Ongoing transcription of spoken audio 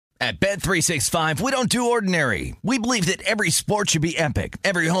At Bet365, we don't do ordinary. We believe that every sport should be epic.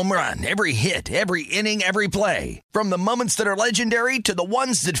 Every home run, every hit, every inning, every play. From the moments that are legendary to the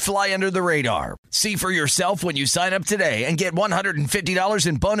ones that fly under the radar. See for yourself when you sign up today and get $150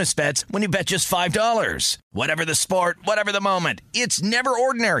 in bonus bets when you bet just $5. Whatever the sport, whatever the moment, it's never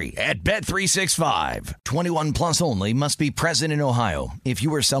ordinary at Bet365. 21 plus only. Must be present in Ohio. If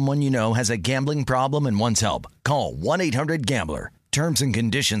you or someone you know has a gambling problem and wants help, call 1-800-GAMBLER. Terms and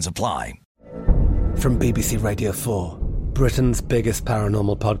conditions apply. From BBC Radio 4, Britain's biggest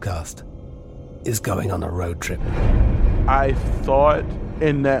paranormal podcast is going on a road trip. I thought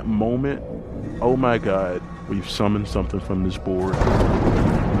in that moment, oh my God, we've summoned something from this board.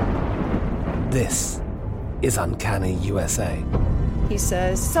 This is Uncanny USA. He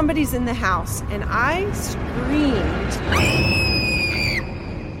says, somebody's in the house, and I screamed.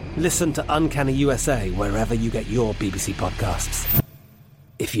 Listen to Uncanny USA wherever you get your BBC podcasts,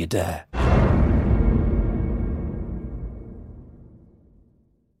 if you dare.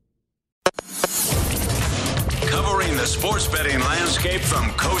 Covering the sports betting landscape from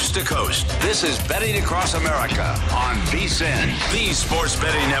coast to coast, this is Betting Across America on VSiN, the Sports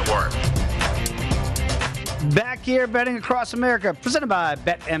Betting Network. Back here, Betting Across America, presented by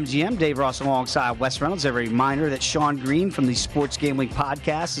BetMGM. Dave Ross alongside Wes Reynolds. A reminder that Sean Green from the Sports Gambling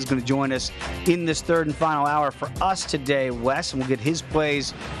Podcast is going to join us in this third and final hour for us today, Wes, and we'll get his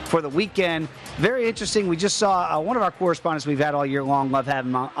plays for the weekend. Very interesting. We just saw one of our correspondents we've had all year long, love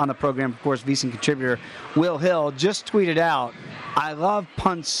having him on the program, of course, VSiN contributor Will Hill, just tweeted out, I love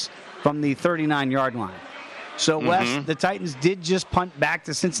punts from the 39-yard line. So, Wes, the Titans did just punt back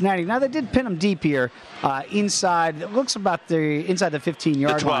to Cincinnati. Now, they did pin them deep here inside. It looks about inside the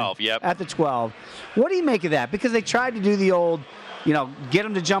 15-yard line. The 12, yep. At the 12. What do you make of that? Because they tried to do the old, get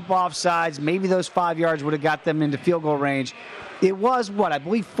them to jump off sides. Maybe those 5 yards would have got them into field goal range. It was, I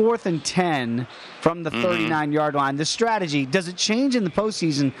believe 4th and 10 from the 39-yard line. The strategy, does it change in the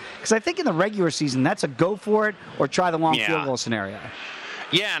postseason? Because I think in the regular season, that's a go for it or try the long field goal scenario.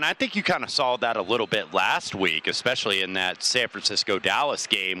 Yeah, and I think you kind of saw that a little bit last week, especially in that San Francisco-Dallas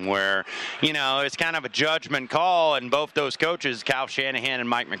game where, it's kind of a judgment call, and both those coaches, Kyle Shanahan and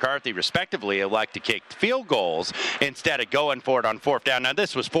Mike McCarthy, respectively, elect to kick field goals instead of going for it on fourth down. Now,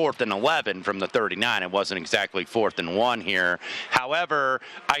 this was 4th and 11 from the 39. It wasn't exactly 4th and 1 here. However,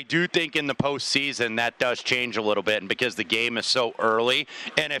 I do think in the postseason that does change a little bit, and because the game is so early.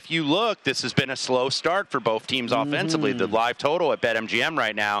 And if you look, this has been a slow start for both teams offensively. The live total at BetMGM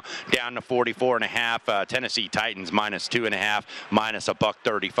right now down to 44.5. Tennessee Titans -2.5, minus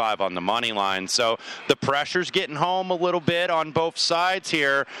 $1.35 on the money line. So the pressure's getting home a little bit on both sides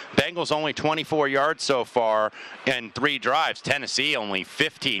here. Bengals only 24 yards so far in 3 drives. Tennessee only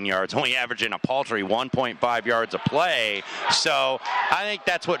 15 yards, only averaging a paltry 1.5 yards a play. So I think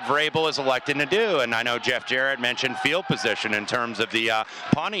that's what Vrabel is electing to do. And I know Jeff Jarrett mentioned field position in terms of the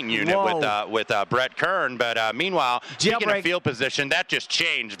punting unit with Brett Kern. But meanwhile, speaking of field position, that just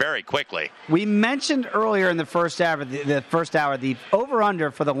changed very quickly. We mentioned earlier in the first hour, the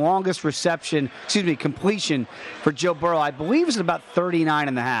over-under for the longest completion for Joe Burrow, I believe, is about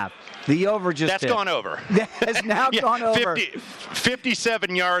 39.5. The over just That's gone over. Has now gone over.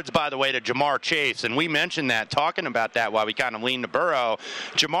 57 yards, by the way, to Jamar Chase. And we mentioned that, talking about that while we kind of leaned to Burrow.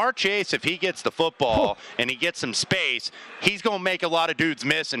 Jamar Chase, if he gets the football and he gets some space, he's going to make a lot of dudes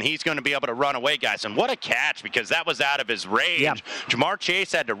miss, and he's going to be able to run away, guys. And what a catch, because that was out of his range. Yeah. Jamar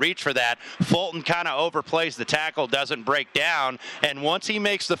Chase had to reach for that. Fulton kind of overplays the tackle, doesn't break down. And once he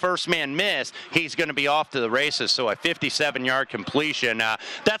makes the first man miss, he's going to be off to the races. So a 57-yard completion.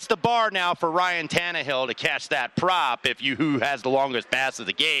 That's the bar now for Ryan Tannehill to catch that prop who has the longest pass of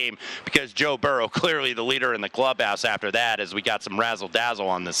the game, because Joe Burrow clearly the leader in the clubhouse after that, as we got some razzle-dazzle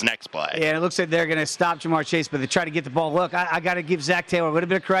on this next play. Yeah, it looks like they're going to stop Jamar Chase, but they try to get the ball. Look, I got to give Zach Taylor a little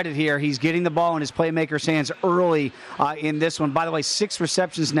bit of credit here. He's getting the ball in his playmaker's hands early in this one. By the way, 6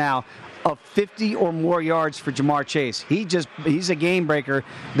 receptions now of 50 or more yards for Jamar Chase. He's a game breaker,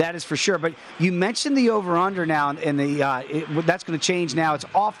 that is for sure. But you mentioned the over-under now, and that's going to change now. It's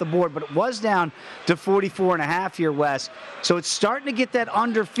off the board, but it was down to 44.5 here, Wes. So it's starting to get that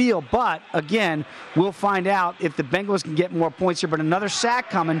under feel. But, again, we'll find out if the Bengals can get more points here. But another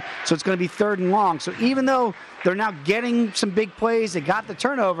sack coming, so it's going to be 3rd and long. So even though they're now getting some big plays, they got the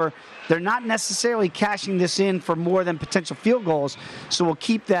turnover, they're not necessarily cashing this in for more than potential field goals. So we'll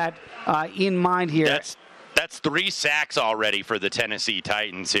keep that in mind here. That's 3 sacks already for the Tennessee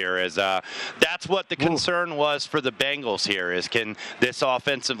Titans here. That's what the concern was for the Bengals here, is can this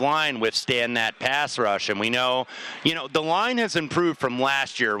offensive line withstand that pass rush? And we know, the line has improved from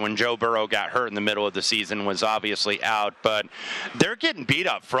last year when Joe Burrow got hurt in the middle of the season, was obviously out. But they're getting beat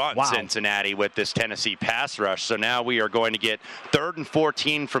up front, Cincinnati, with this Tennessee pass rush. So now we are going to get 3rd and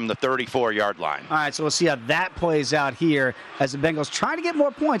 14 from the 34-yard line. All right, so we'll see how that plays out here as the Bengals try to get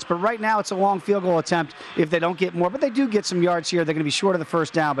more points. But right now it's a long field goal attempt if they don't get more. But they do get some yards here. They're going to be short of the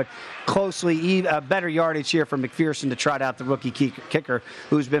first down, but closely better yardage here for McPherson to trot out the rookie kicker,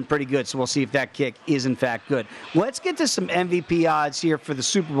 who's been pretty good. So we'll see if that kick is, in fact, good. Let's get to some MVP odds here for the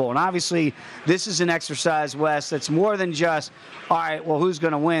Super Bowl. And obviously, this is an exercise, Wes, that's more than just, all right, well, who's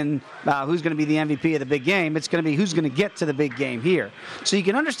going to win? Who's going to be the MVP of the big game? It's going to be who's going to get to the big game here. So you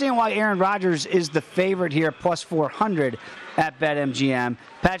can understand why Aaron Rodgers is the favorite here, plus 400 at BetMGM.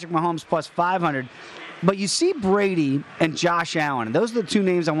 Patrick Mahomes, plus 500. But you see Brady and Josh Allen, and those are the 2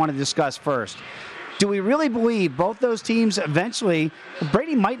 names I want to discuss first. Do we really believe both those teams eventually,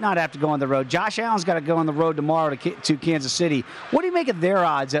 Brady might not have to go on the road. Josh Allen's got to go on the road tomorrow to Kansas City. What do you make of their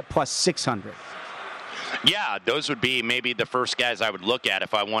odds at plus 600? Yeah, those would be maybe the first guys I would look at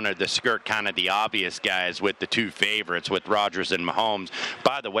if I wanted to skirt kind of the obvious guys with the 2 favorites, with Rodgers and Mahomes.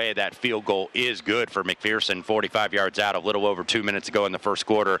 By the way, that field goal is good for McPherson, 45 yards out, a little over 2 minutes ago in the first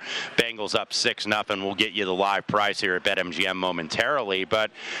quarter. Bengals up 6-0. We'll get you the live price here at BetMGM momentarily. But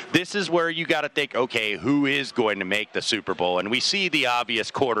this is where you got to think, okay, who is going to make the Super Bowl? And we see the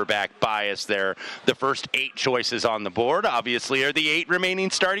obvious quarterback bias there. The first 8 choices on the board, obviously, are the 8 remaining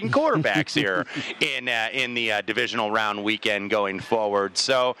starting quarterbacks here in the divisional round weekend going forward.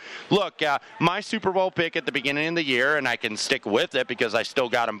 So, look, my Super Bowl pick at the beginning of the year, and I can stick with it because I still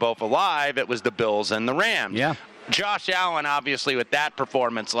got them both alive, it was the Bills and the Rams. Yeah. Josh Allen, obviously, with that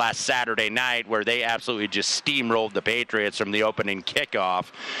performance last Saturday night where they absolutely just steamrolled the Patriots from the opening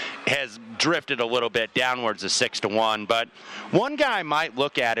kickoff, has drifted a little bit downwards to 6-1. But one guy I might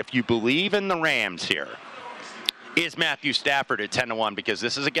look at if you believe in the Rams here is Matthew Stafford at 10-1, because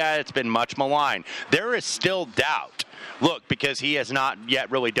this is a guy that's been much maligned. There is still doubt. Look, because he has not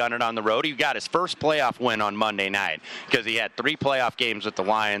yet really done it on the road. He got his first playoff win on Monday night because he had 3 playoff games with the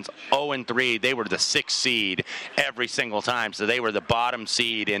Lions, 0-3. They were the 6th seed every single time, so they were the bottom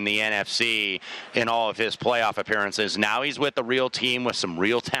seed in the NFC in all of his playoff appearances. Now he's with a real team with some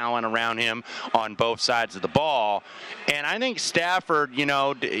real talent around him on both sides of the ball. And I think Stafford,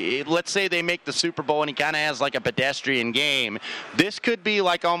 let's say they make the Super Bowl and he kind of has like a pedestrian game. This could be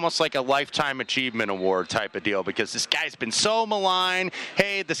like almost like a lifetime achievement award type of deal, because this guy's been so maligned.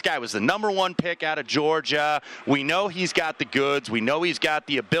 Hey, this guy was the #1 pick out of Georgia. We know he's got the goods. We know he's got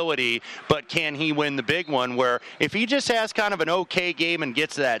the ability, but can he win the big one, where if he just has kind of an okay game and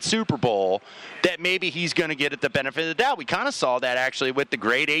gets to that Super Bowl, that maybe he's going to get at the benefit of the doubt. We kind of saw that actually with the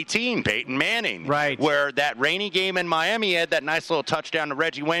grade 18, Peyton Manning. Right. Where that rainy game in Miami had that nice little touchdown to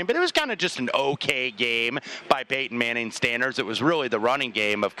Reggie Wayne, but it was kind of just an okay game by Peyton Manning standards. It was really the running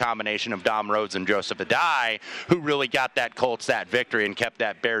game of combination of Dom Rhodes and Joseph Adai who really got that Colts that victory and kept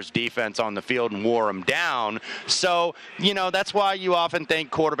that Bears defense on the field and wore them down. So, that's why you often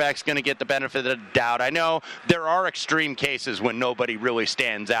think quarterback's going to get the benefit of the doubt. I know there are extreme cases when nobody really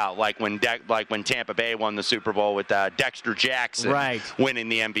stands out, like when Tampa Bay won the Super Bowl with Dexter Jackson winning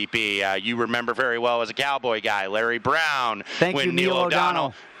the MVP. You remember very well as a Cowboy guy, Larry Brown. Thank you, Neil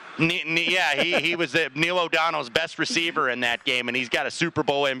O'Donnell. Yeah, he was Neil O'Donnell's best receiver in that game, and he's got a Super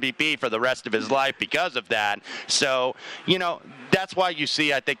Bowl MVP for the rest of his life because of that. So, that's why you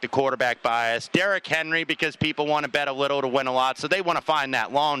see, I think, the quarterback bias. Derrick Henry, because people want to bet a little to win a lot, so they want to find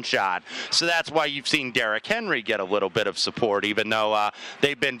that long shot. So that's why you've seen Derrick Henry get a little bit of support, even though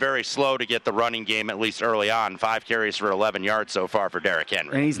they've been very slow to get the running game, at least early on. 5 carries for 11 yards so far for Derrick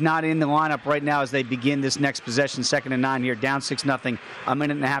Henry. And he's not in the lineup right now as they begin this next possession, 2nd and 9 here, down 6-0, a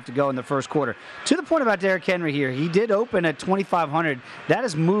minute and a half to go in the first quarter. To the point about Derrick Henry here, he did open at 2,500. That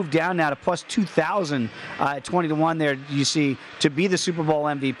has moved down now to plus 2,000 at 20-1 there, you see, to be the Super Bowl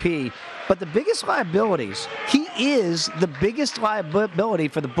MVP. But the biggest liabilities, he is the biggest liability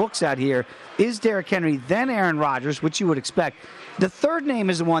for the books out here, is Derrick Henry, then Aaron Rodgers, which you would expect. The third name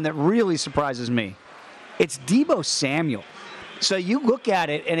is the one that really surprises me. It's Deebo Samuel. So you look at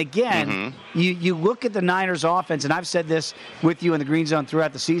it, and again, you look at the Niners offense, and I've said this with you in the Green Zone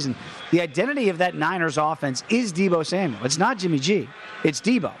throughout the season. The identity of that Niners offense is Deebo Samuel. It's not Jimmy G. It's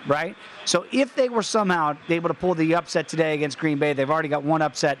Deebo, right? So if they were somehow able to pull the upset today against Green Bay, they've already got one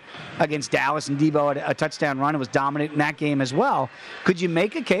upset against Dallas, and Deebo had a touchdown run and was dominant in that game as well. Could you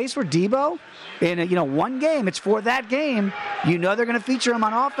make a case for Deebo in one game? It's for that game. You know they're going to feature him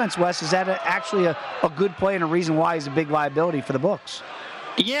on offense, Wes. Is that actually a good play and a reason why he's a big liability for the books?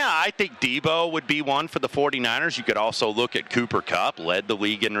 Yeah, I think Deebo would be one for the 49ers. You could also look at Cooper Kupp, led the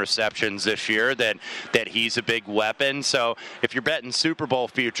league in receptions this year, that he's a big weapon. So if you're betting Super Bowl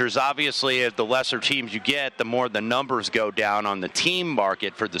futures, obviously the lesser teams you get, the more the numbers go down on the team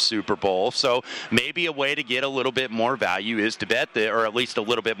market for the Super Bowl. So maybe a way to get a little bit more value is to bet or at least a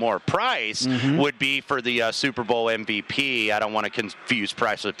little bit more price would be for the Super Bowl MVP. I don't want to confuse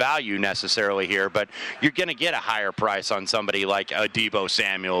price with value necessarily here, but you're going to get a higher price on somebody like a Deebo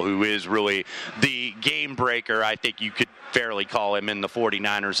Samuel, who is really the game breaker. I think you could fairly call him in the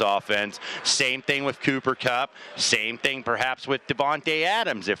 49ers offense. Same thing with Cooper Kupp. Same thing perhaps with Devontae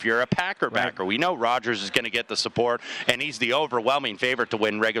Adams if you're a Packer backer. We know Rodgers is going to get the support, and he's the overwhelming favorite to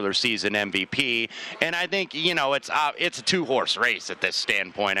win regular season MVP. And I think, it's a two-horse race at this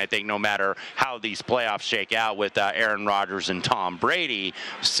standpoint. I think no matter how these playoffs shake out with Aaron Rodgers and Tom Brady.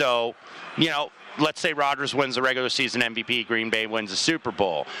 So, let's say Rodgers wins the regular season MVP, Green Bay wins the Super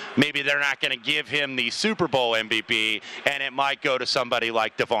Bowl. Maybe they're not going to give him the Super Bowl MVP, and it might go to somebody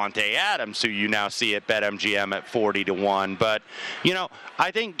like Devontae Adams, who you now see at BetMGM at 40-1. But,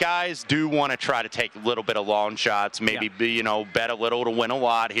 I think guys do want to try to take a little bit of long shots, maybe, bet a little to win a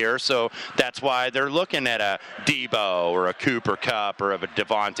lot here. So that's why they're looking at a Deebo or a Cooper Kupp or a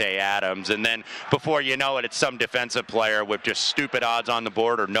Devontae Adams. And then before you know it, it's some defensive player with just stupid odds on the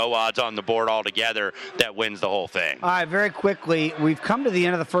board or no odds on the board altogether that wins the whole thing. All right, very quickly, we've come to the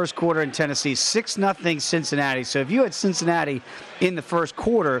end of the first quarter in Tennessee, 6-0 Cincinnati. So if you had Cincinnati in the first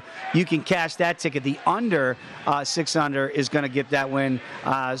quarter, you can cash that ticket. The under 6 under is going to get that win.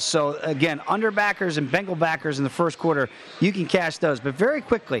 So again, underbackers and Bengal backers in the first quarter, you can cash those. But very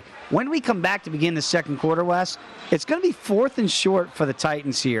quickly, when we come back to begin the second quarter, Wes, it's going to be 4th and short for the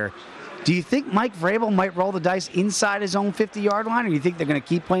Titans here. Do you think Mike Vrabel might roll the dice inside his own 50-yard line, or do you think they're going to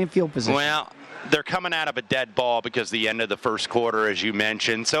keep playing field position? Well, they're coming out of a dead ball because the end of the first quarter, as you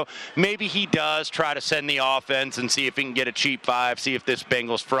mentioned. So maybe he does try to send the offense and see if he can get a cheap 5, see if this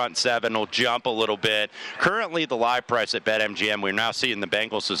Bengals front 7 will jump a little bit. Currently, the live price at BetMGM, we're now seeing the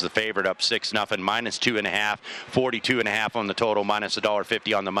Bengals as the favorite up 6-0, -2.5, 42.5 on the total,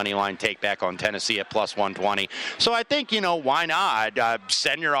 -$1.50 on the money line take back on Tennessee at +120. So I think, why not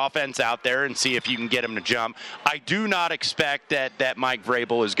send your offense out there and see if you can get him to jump. I do not expect that Mike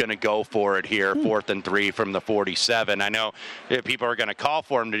Vrabel is going to go for it here. 4th and 3 from the 47. I know people are going to call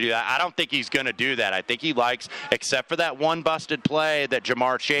for him to do that. I don't think he's going to do that. I think he likes, except for that one busted play that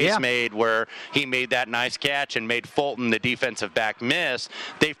Jamar Chase made where he made that nice catch and made Fulton, the defensive back, miss.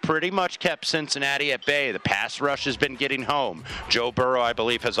 They've pretty much kept Cincinnati at bay. The pass rush has been getting home. Joe Burrow, I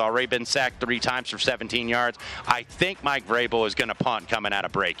believe, has already been sacked 3 times for 17 yards. I think Mike Vrabel is going to punt coming out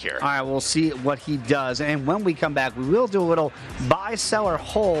of break here. All right, we'll see what he does. And when we come back, we will do a little buy, sell, or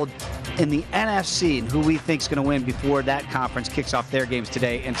hold in the NFC and who we think is going to win before that conference kicks off their games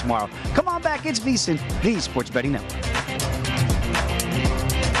today and tomorrow. Come on back. It's VSiN, the Sports Betting Network.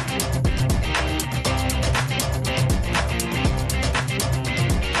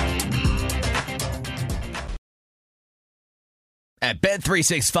 At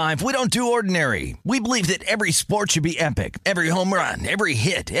Bet365, we don't do ordinary. We believe that every sport should be epic. Every home run, every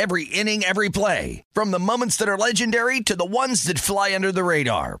hit, every inning, every play. From the moments that are legendary to the ones that fly under the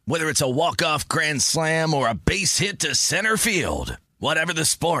radar. Whether it's a walk-off grand slam or a base hit to center field. Whatever the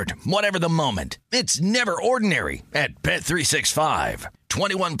sport, whatever the moment. It's never ordinary at Bet365.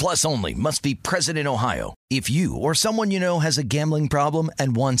 21 plus only. Must be present in Ohio. If you or someone you know has a gambling problem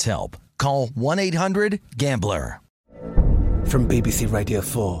and wants help, call 1-800-GAMBLER. From BBC Radio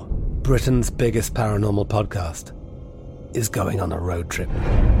 4, Britain's biggest paranormal podcast is going on a road trip.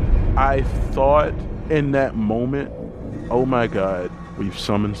 I thought in that moment, oh my God, we've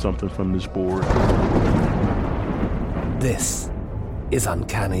summoned something from this board. This is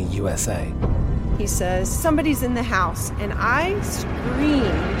Uncanny USA. He says, somebody's in the house, and I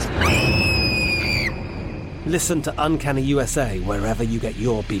screamed. Listen to Uncanny USA wherever you get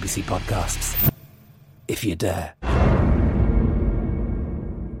your BBC podcasts, if you dare.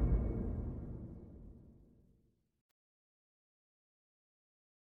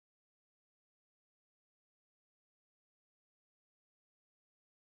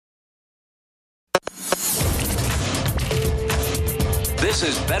 This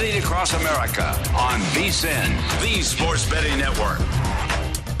is Betting Across America on VSiN, the Sports Betting Network.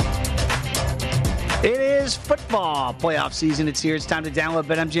 It is football playoff season. It's here. It's time to download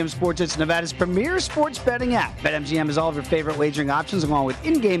BetMGM Sports. It's Nevada's premier sports betting app. BetMGM has all of your favorite wagering options, along with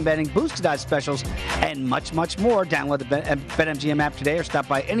in-game betting, boosted odds specials, and much, much more. Download the BetMGM app today or stop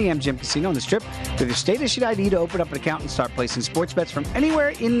by any MGM casino on the Strip with your state-issued ID to open up an account and start placing sports bets from anywhere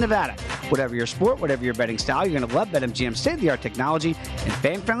in Nevada. Whatever your sport, whatever your betting style, you're going to love BetMGM's state-of-the-art technology and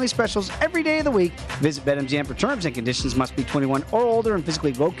fan-friendly specials every day of the week. Visit BetMGM for terms and conditions. Must be 21 or older and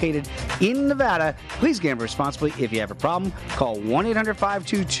physically located in Nevada. Please gamble responsibly. If you have a problem, call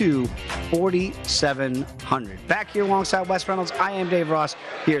 1-800-522-4700. Back here alongside Wes Reynolds, I am Dave Ross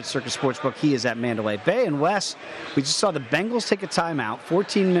here at Circus Sportsbook. He is at Mandalay Bay. And Wes, we just saw the Bengals take a timeout.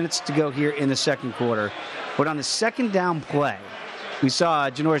 14 minutes to go here in the second quarter. But on the second down play, we saw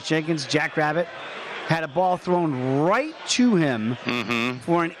Janoris Jenkins, Jackrabbit, had a ball thrown right to him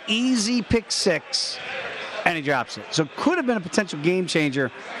for an easy pick six. And he drops it. So could have been a potential game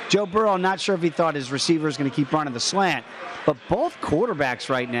changer. Joe Burrow, not sure if he thought his receiver was going to keep running the slant. But both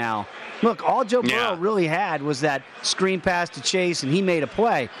quarterbacks right now, look, all Joe Burrow really had was that screen pass to Chase, and he made a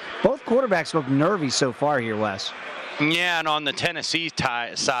play. Both quarterbacks look nervy so far here, Wes. Yeah, and on the Tennessee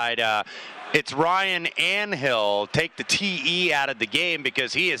side, it's Ryan Anhill take the TE out of the game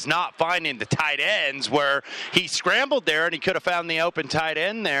because he is not finding the tight ends where he scrambled there and he could have found the open tight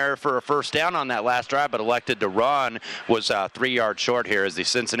end there for a first down on that last drive, but elected to run. Was 3 yards short here as the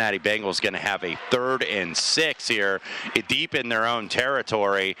Cincinnati Bengals going to have a 3rd and 6 here deep in their own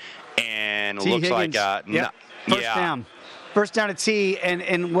territory. And it looks Higgins. like First down. First down at T,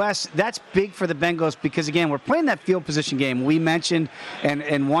 and Wes, that's big for the Bengals because, again, we're playing that field position game. We mentioned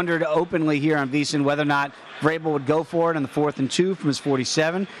and wondered openly here on VSiN whether or not Vrabel would go for it on the 4th and 2 from his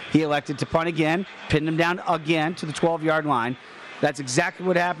 47. He elected to punt again, pinned him down again to the 12-yard line. That's exactly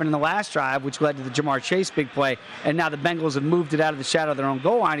what happened in the last drive, which led to the Jamar Chase big play. And now the Bengals have moved it out of the shadow of their own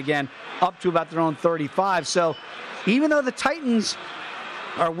goal line again, up to about their own 35. So even though the Titans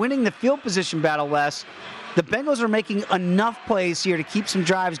are winning the field position battle, Wes, the Bengals are making enough plays here to keep some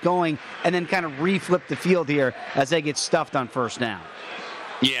drives going and then kind of reflip the field here as they get stuffed on first down.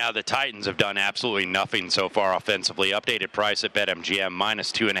 Yeah, the Titans have done absolutely nothing so far offensively. Updated price at BetMGM,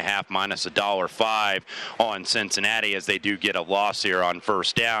 -2.5, -$1.05 on Cincinnati as they do get a loss here on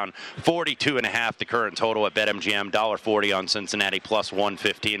first down. 42.5 the current total at BetMGM, $1.40 on Cincinnati,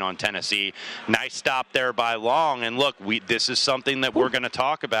 +115 on Tennessee. Nice stop there by Long. And look, this is something that we're going to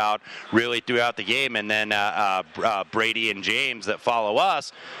talk about really throughout the game. And then Brady and James that follow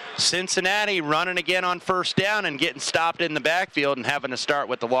us. Cincinnati running again on first down and getting stopped in the backfield and having to start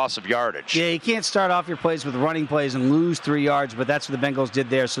with the loss of yardage. Yeah, you can't start off your plays with running plays and lose 3 yards, but that's what the Bengals did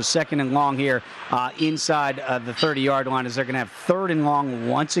there. So 2nd and long here inside the 30-yard line as they're going to have 3rd and long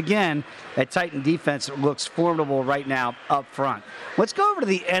once again. That Titan defense looks formidable right now up front. Let's go over to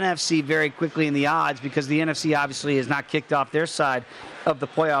the NFC very quickly in the odds because the NFC obviously has not kicked off their side of the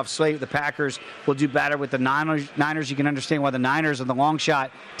playoff slate. The Packers will do better with the Niners. You can understand why the Niners are the long shot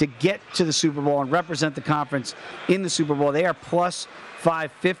to get to the Super Bowl and represent the conference in the Super Bowl. They are plus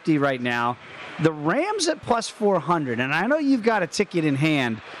 550 right now. The Rams at plus 400. And I know you've got a ticket in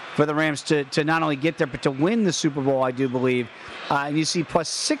hand for the Rams to not only get there, but to win the Super Bowl, I do believe. And you see plus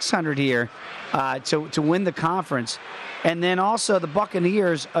 600 here to win the conference. And then also the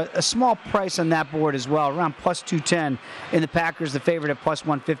Buccaneers, a small price on that board as well, around plus 210. And the Packers, the favorite at plus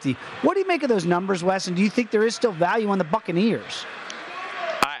 150. What do you make of those numbers, Wes? And do you think there is still value on the Buccaneers?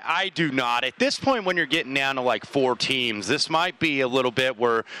 I do not. At this point, when you're getting down to like 4 teams, this might be a little bit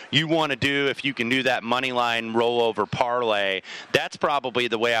where you want to do, if you can do that money line rollover parlay, that's probably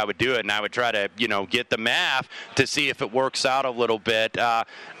the way I would do it. And I would try to, get the math to see if it works out a little bit.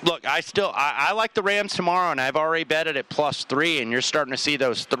 Look, I like the Rams tomorrow, and I've already betted at plus 3, and you're starting to see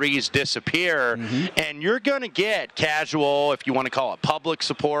those 3s disappear. And you're going to get casual, if you want to call it public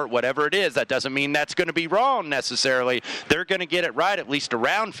support, whatever it is. That doesn't mean that's going to be wrong necessarily. They're going to get it right at least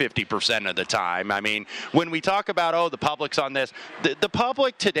around 50% of the time. I mean, when we talk about, the public's on this, the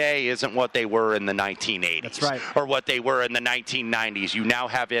public today isn't what they were in the 1980s. That's right. Or what they were in the 1990s. You now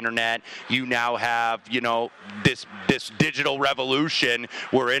have internet. You now have, this digital revolution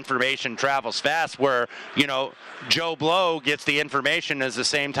where information travels fast, where, Joe Blow gets the information at the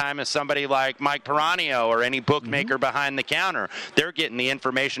same time as somebody like Mike Piranio or any bookmaker behind the counter. They're getting the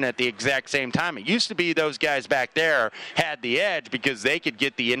information at the exact same time. It used to be those guys back there had the edge because they could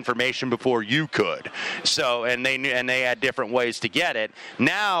get the information before you could. So, and they had different ways to get it.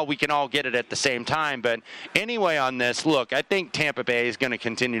 Now we can all get it at the same time. But anyway, on this, look, I think Tampa Bay is going to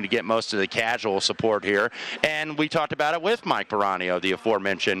continue to get most of the casual support here. And we talked about it with Mike Peranio, the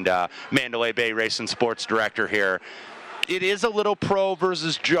aforementioned Mandalay Bay Racing Sports Director here. It is a little pro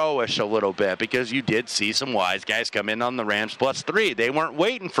versus Joe-ish a little bit, because you did see some wise guys come in on the Rams +3. They weren't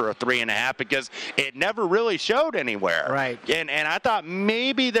waiting for a 3.5 because it never really showed anywhere. Right. And I thought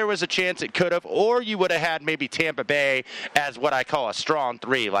maybe there was a chance it could have, or you would have had maybe Tampa Bay as what I call a strong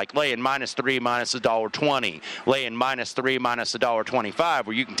 3, like laying -3 minus $1.20, laying -3 minus $1.25,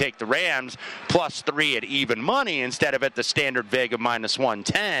 where you can take the Rams +3 at even money instead of at the standard vig of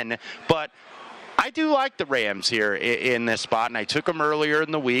 -110. But I do like the Rams here in this spot, and I took them earlier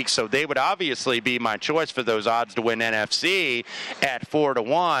in the week, so they would obviously be my choice for those odds to win NFC at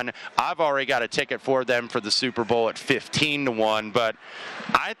 4-1. I've already got a ticket for them for the Super Bowl at 15-1, but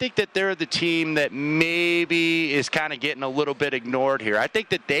I think that they're the team that maybe is kind of getting a little bit ignored here. I think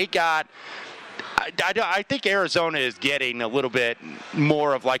that they got... I think Arizona is getting a little bit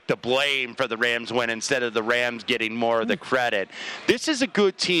more of like the blame for the Rams win instead of the Rams getting more of the credit. This is a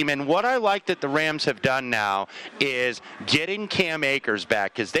good team, and what I like that the Rams have done now is getting Cam Akers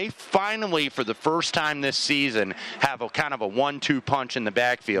back, because they finally, for the first time this season, have a kind of a 1-2 punch in the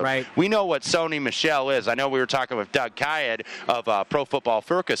backfield. Right. We know what Sony Michel is. I know we were talking with Doug Kyed of Pro Football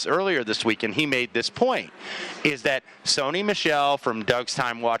Focus earlier this week, and he made this point, is that Sony Michel, from Doug's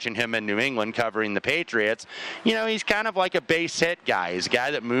time watching him in New England covering the Patriots, you know, he's kind of like a base hit guy. He's a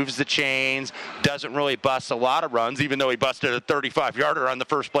guy that moves the chains, doesn't really bust a lot of runs, even though he busted a 35-yarder on the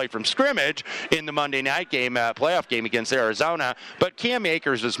first play from scrimmage in the Monday night game, playoff game against Arizona. But Cam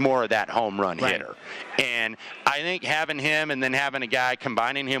Akers is more of that home run hitter. And I think having him and then having a guy,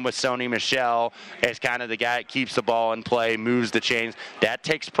 combining him with Sony Michel as kind of the guy that keeps the ball in play, moves the chains, that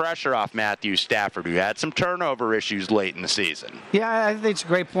takes pressure off Matthew Stafford, who had some turnover issues late in the season. Yeah, I think it's a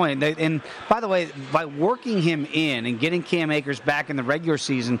great point. And by the way, by working him in and getting Cam Akers back in the regular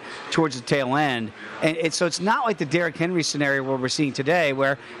season towards the tail end, and so it's not like the Derrick Henry scenario where we're seeing today,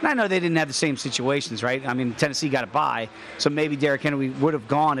 where, and I know they didn't have the same situations, right? I mean, Tennessee got a bye, so maybe Derrick Henry would have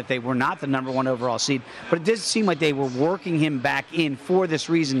gone if they were not the #1 overall seed. But it did seem like they were working him back in for this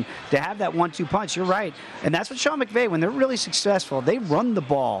reason, to have that 1-2 punch. You're right. And that's what Sean McVay, when they're really successful, they run the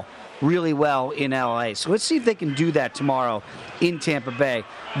ball really well in LA. So let's see if they can do that tomorrow in Tampa Bay.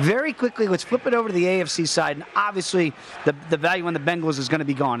 Very quickly, let's flip it over to the AFC side. And obviously, the value on the Bengals is going to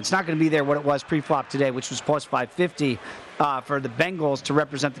be gone. It's not going to be there what it was pre-flop today, which was plus 550 for the Bengals to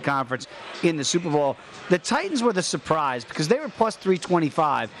represent the conference in the Super Bowl. The Titans were the surprise because they were plus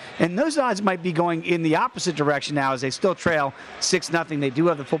 325. And those odds might be going in the opposite direction now as they still trail 6-0. They do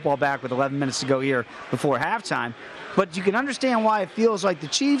have the football back with 11 minutes to go here before halftime. But you can understand why it feels like the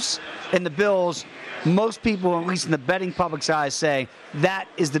Chiefs and the Bills, most people, at least in the betting public's eyes, say that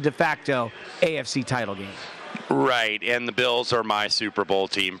is the de facto AFC title game. Right, and the Bills are my Super Bowl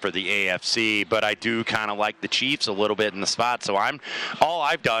team for the AFC, but I do kind of like the Chiefs a little bit in the spot, so all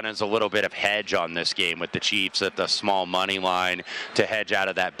I've done is a little bit of hedge on this game with the Chiefs at the small money line to hedge out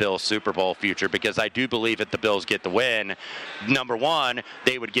of that Bills Super Bowl future, because I do believe if the Bills get the win, number one,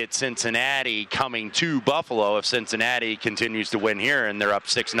 they would get Cincinnati coming to Buffalo if Cincinnati continues to win here, and they're up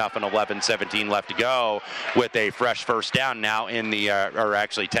 6-0, 11-17 left to go with a fresh first down now in the, or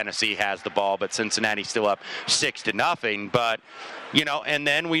actually Tennessee has the ball, but Cincinnati still up 6-0, but you know, and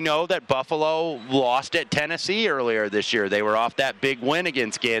then we know that Buffalo lost at Tennessee earlier this year. They were off that big win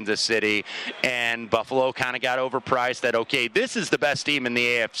against Kansas City, and Buffalo kind of got overpriced that, okay, this is the best team in the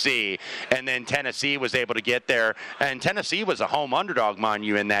AFC, and then Tennessee was able to get there, and Tennessee was a home underdog, mind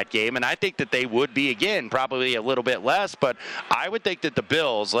you, in that game, and I think that they would be again, probably a little bit less, but I would think that the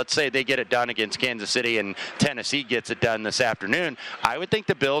Bills, let's say they get it done against Kansas City and Tennessee gets it done this afternoon, I would think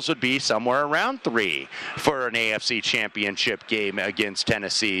the Bills would be somewhere around 3 for an AFC championship game against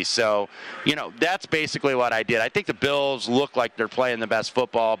Tennessee. So, you know, that's basically what I did. I think the Bills look like they're playing the best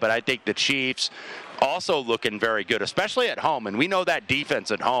football, but I think the Chiefs also looking very good, especially at home. And we know that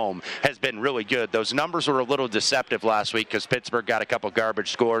defense at home has been really good. Those numbers were a little deceptive last week because Pittsburgh got a couple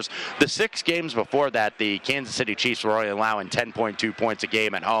garbage scores. The 6 games before that, the Kansas City Chiefs were only allowing 10.2 points a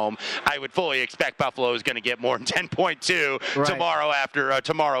game at home. I would fully expect Buffalo is going to get more than 10.2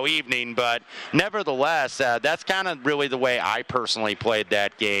 tomorrow evening. But nevertheless, that's kind of really the way I personally played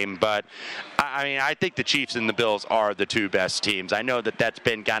that game. But I mean, I think the Chiefs and the Bills are the 2 best teams. I know that that's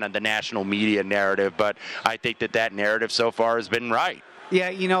been kind of the national media narrative, but I think that narrative so far has been right.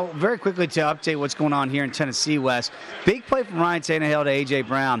 Yeah, very quickly to update what's going on here in Tennessee, Wes. Big play from Ryan Tannehill to A.J.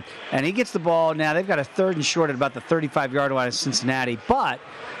 Brown, and he gets the ball. Now they've got a 3rd and short at about the 35-yard line of Cincinnati, but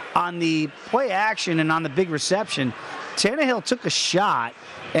on the play action and on the big reception, Tannehill took a shot,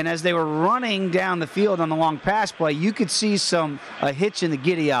 and as they were running down the field on the long pass play, you could see a hitch in the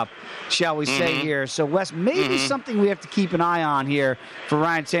giddy-up, shall we say here. So, Wes, maybe something we have to keep an eye on here for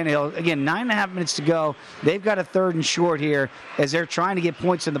Ryan Tannehill. Again, 9.5 minutes to go. They've got a 3rd and short here as they're trying to get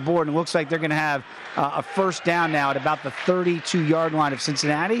points on the board, and it looks like they're going to have a first down now at about the 32-yard line of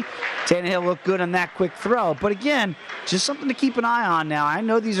Cincinnati. Tannehill looked good on that quick throw. But, again, just something to keep an eye on now. I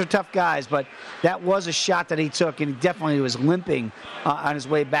know these are tough guys, but that was a shot that he took, and he definitely was limping on his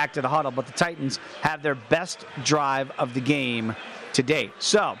way back to the huddle. But the Titans have their best drive of the game to date.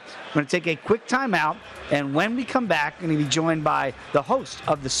 So I'm going to take a quick timeout, and when we come back, I'm going to be joined by the host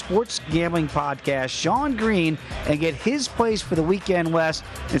of the Sports Gambling Podcast, Sean Green, and get his plays for the weekend, Wes,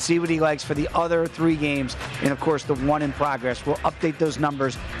 and see what he likes for the other 3 games, and of course the one in progress. We'll update those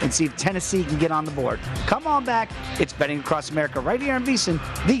numbers and see if Tennessee can get on the board. Come on back. It's Betting Across America right here on VSiN,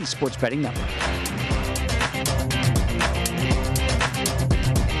 the Sports Betting Network.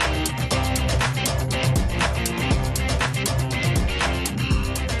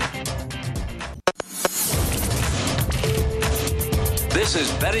 This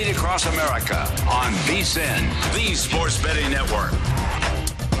is Betting Across America on VSiN, the Sports Betting Network.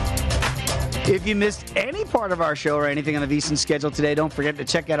 If you missed any part of our show or anything on the VSiN schedule today, don't forget to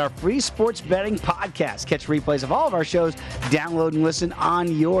check out our free sports betting podcast. Catch replays of all of our shows, download and listen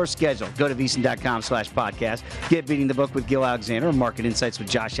on your schedule. Go to VSiN.com/podcast. Get Beating the Book with Gil Alexander, Market Insights with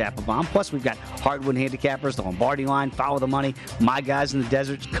Josh Applebaum. Plus, we've got Hardwood Handicappers, the Lombardi Line, Follow the Money, My Guys in the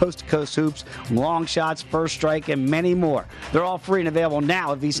Desert, Coast to Coast Hoops, Long Shots, First Strike, and many more. They're all free and available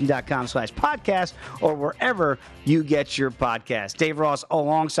now at VSiN.com/podcast or wherever you get your podcast. Dave Ross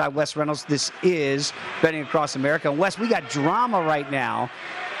alongside Wes Reynolds. This is Betting Across America. And Wes, we got drama right now.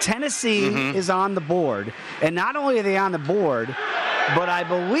 Tennessee is on the board. And not only are they on the board, but I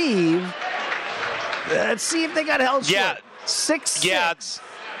believe, let's see if they got held short. 6-6. Yeah.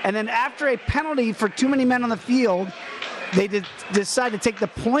 And then after a penalty for too many men on the field, they decide to take the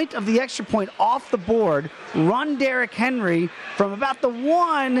point of the extra point off the board, run Derrick Henry from about the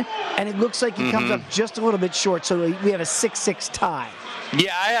 1, and it looks like he comes up just a little bit short. So we have a 6-6 tie.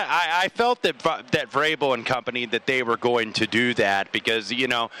 Yeah, I felt that Vrabel and company, that they were going to do that because,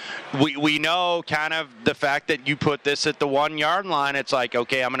 we know kind of the fact that you put this at the 1-yard line. It's like,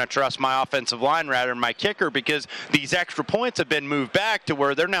 okay, I'm going to trust my offensive line rather than my kicker because these extra points have been moved back to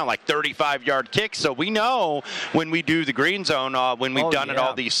where they're now like 35-yard kicks. So we know when we do the green zone, when we've done it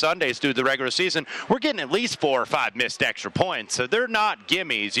all these Sundays through the regular season, we're getting at least 4 or 5 missed extra points. So they're not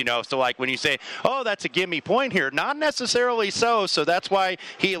gimmies, So like when you say, oh, that's a gimme point here, not necessarily so. So that's why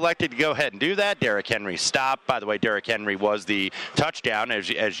he elected to go ahead and do that. Derrick Henry stopped. By the way, Derrick Henry was the touchdown,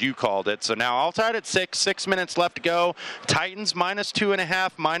 as you called it. So now all tied at 6 minutes left to go. Titans minus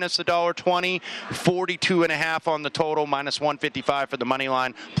 2.5, minus $1.20, 42.5 on the total, minus 155 for the money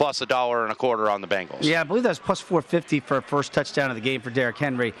line, plus $1.25 on the Bengals. Yeah, I believe that was plus 450 for a first touchdown of the game for Derrick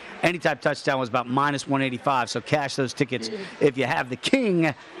Henry. Any type touchdown was about minus 185. So cash those tickets if you have the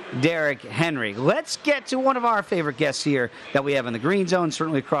king, Derrick Henry. Let's get to one of our favorite guests here that we have in the Green Zone,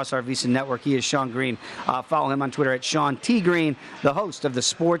 certainly across our VSiN network. He is Sean Green. Follow him on Twitter at Sean T. Green, the host of the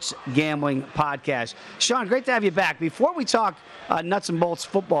Sports Gambling Podcast. Sean, great to have you back. Before we talk nuts and bolts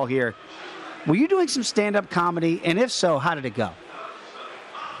football here, were you doing some stand-up comedy? And if so, how did it go?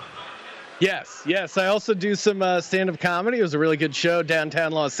 Yes. I also do some stand-up comedy. It was a really good show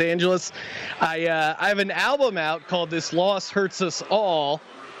downtown Los Angeles. I have an album out called This Loss Hurts Us All.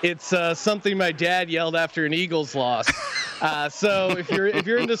 It's something my dad yelled after an Eagles loss. So if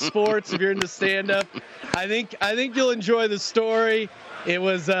you're into sports, if you're into stand-up, I think you'll enjoy the story. It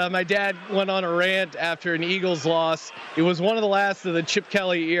was my dad went on a rant after an Eagles loss. It was one of the last of the Chip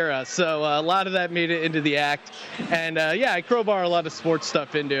Kelly era, so a lot of that made it into the act. And I crowbar a lot of sports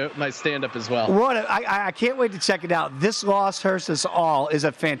stuff into my stand-up as well. I can't wait to check it out. This Loss Hurts Us All is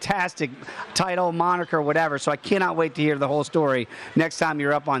a fantastic title, moniker, whatever. So I cannot wait to hear the whole story next time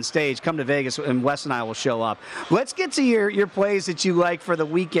you're up on stage. Come to Vegas, and Wes and I will show up. Let's get to your plays that you like for the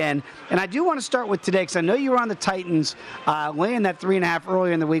weekend. And I do want to start with today because I know you were on the Titans laying that 3.5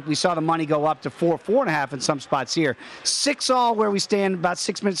 earlier in the week. We saw the money go up to 4.5 in some spots here. 6-all where we stand about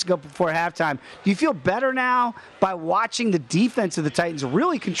 6 minutes ago before halftime. Do you feel better now by watching the defense of the Titans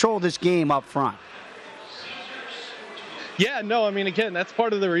really control this game up front? Yeah, no, I mean, again, that's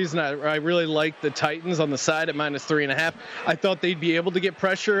part of the reason I really like the Titans on the side at -3.5. I thought they'd be able to get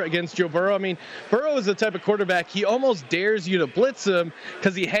pressure against Joe Burrow. I mean, Burrow is the type of quarterback, he almost dares you to blitz him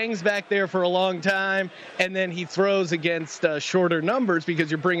because he hangs back there for a long time, and then he throws against shorter numbers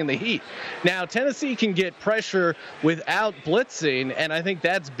because you're bringing the heat. Now, Tennessee can get pressure without blitzing, and I think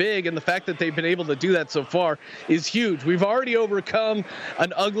that's big, and the fact that they've been able to do that so far is huge. We've already overcome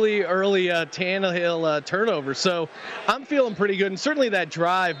an ugly early Tannehill turnover, so I'm feeling pretty good, and certainly that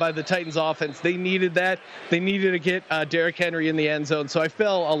drive by the Titans offense, they needed that. They needed to get Derrick Henry in the end zone, so I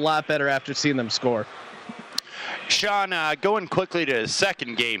felt a lot better after seeing them score. Sean, going quickly to the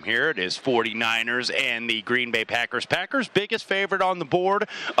second game here, it is 49ers and the Green Bay Packers. Packers biggest favorite on the board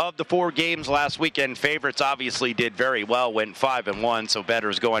of the 4 games last weekend. Favorites obviously did very well, went 5-1, so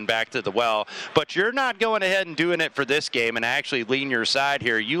bettors going back to the well. But you're not going ahead and doing it for this game and actually lean your side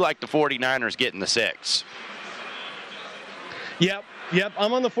here. You like the 49ers getting the 6. Yep.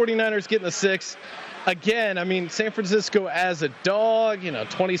 I'm on the 49ers getting the 6. Again, I mean, San Francisco as a dog,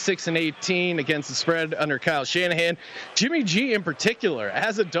 26-18 against the spread under Kyle Shanahan. Jimmy G in particular,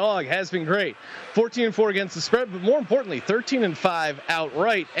 as a dog, has been great. 14-4 against the spread, but more importantly, 13-5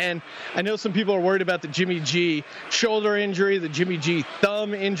 outright. And I know some people are worried about the Jimmy G shoulder injury, the Jimmy G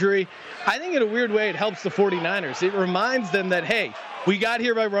thumb injury. I think in a weird way it helps the 49ers. It reminds them that, hey, we got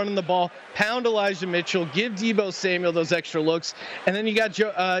here by running the ball, pound Elijah Mitchell, give Deebo Samuel those extra looks, and then you got you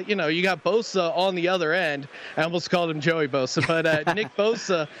got Bosa on the other end. I almost called him Joey Bosa, but Nick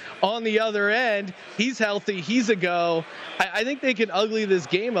Bosa on the other end. He's healthy. He's a go. I think they can ugly this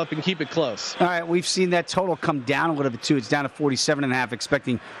game up and keep it close. All right, we've seen that total come down a little bit too. It's down to 47.5,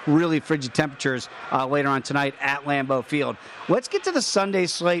 expecting really frigid temperatures later on tonight at Lambeau Field. Let's get to the Sunday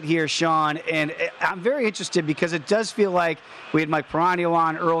slate here, Sean, and I'm very interested because it does feel like we had Mike Peranio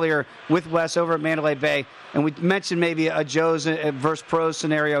on earlier with Wes over at Mandalay Bay, and we mentioned maybe a Joe's versus Pros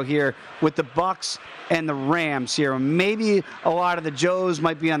scenario here with the Bucs and the Rams here. Maybe a lot of the Joes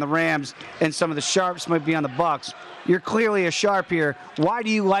might be on the Rams and some of the Sharps might be on the Bucs. You're clearly a Sharp here. Why do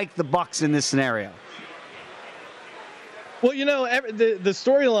you like the Bucs in this scenario? Well, the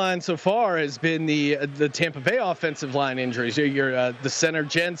storyline so far has been the Tampa Bay offensive line injuries. You're the center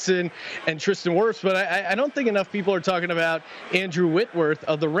Jensen and Tristan Wirfs, but I don't think enough people are talking about Andrew Whitworth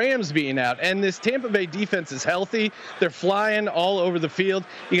of the Rams being out. And this Tampa Bay defense is healthy. They're flying all over the field.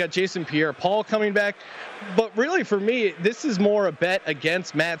 You got Jason Pierre-Paul coming back. But really, for me, this is more a bet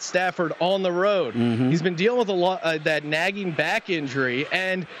against Matt Stafford on the road. Mm-hmm. He's been dealing with a lot that nagging back injury,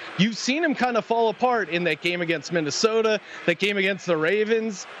 and you've seen him kind of fall apart in that game against Minnesota, that game against the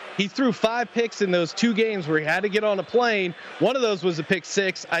Ravens. He threw 5 picks in those 2 games where he had to get on a plane. One of those was a pick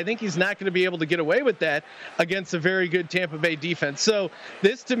 6. I think he's not going to be able to get away with that against a very good Tampa Bay defense. So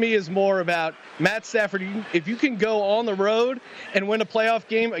this, to me, is more about Matt Stafford. If you can go on the road and win a playoff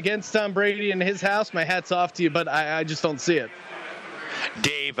game against Tom Brady in his house, my hat's off to you, but I just don't see it.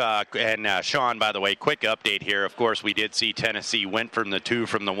 Dave and Sean, by the way, quick update here. Of course, we did see Tennessee went from the 2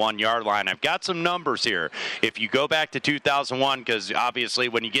 from the 1 yard line. I've got some numbers here. If you go back to 2001, because obviously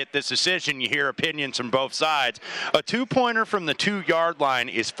when you get this decision, you hear opinions from both sides. A 2-pointer from the 2 yard line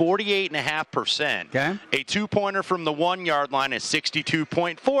is 48.5%. Okay. A 2-pointer from the 1 yard line is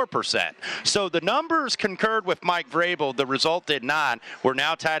 62.4%. So the numbers concurred with Mike Vrabel. The result did not. We're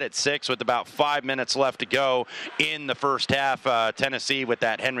now tied at 6 with about 5 minutes left to go in the first half. Tennessee with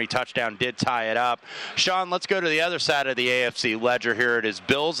that Henry touchdown did tie it up. Sean, let's go to the other side of the AFC ledger here. It is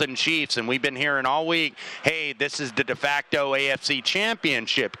Bills and Chiefs, and we've been hearing all week, hey, this is the de facto AFC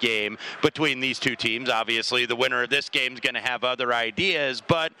championship game between these two teams. Obviously, the winner of this game is going to have other ideas,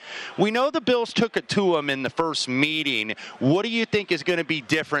 but we know the Bills took it to them in the first meeting. What do you think is going to be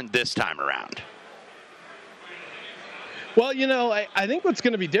different this time around? Well, I think what's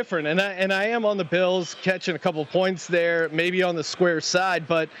going to be different, and I am on the Bills catching a couple points there, maybe on the square side,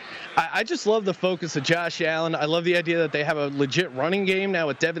 but I just love the focus of Josh Allen. I love the idea that they have a legit running game now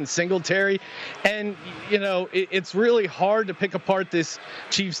with Devin Singletary, and, it's really hard to pick apart this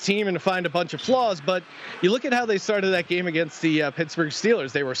Chiefs team and to find a bunch of flaws, but you look at how they started that game against the Pittsburgh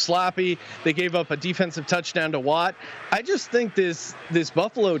Steelers. They were sloppy. They gave up a defensive touchdown to Watt. I just think this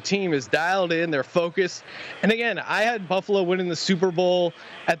Buffalo team is dialed in. They're focused, and again, I had Buffalo winning the Super Bowl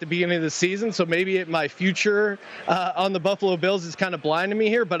at the beginning of the season, so maybe my future on the Buffalo Bills is kind of blind to me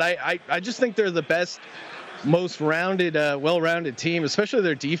here, but I just think they're the best most rounded, well-rounded team, especially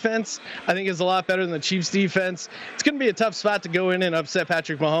their defense, I think is a lot better than the Chiefs' defense. It's going to be a tough spot to go in and upset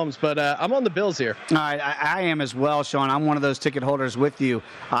Patrick Mahomes, but I'm on the Bills here. All right, I am as well, Sean. I'm one of those ticket holders with you.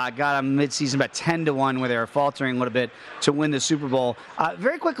 I got them midseason about 10-1 where they were faltering a little bit to win the Super Bowl.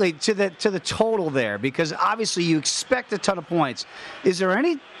 Very quickly to the total there, because obviously you expect a ton of points. Is there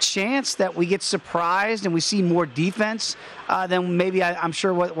any chance that we get surprised and we see more defense than maybe I'm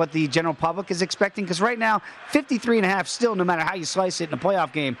sure what the general public is expecting? Because right now, 53.5 still, no matter how you slice it in a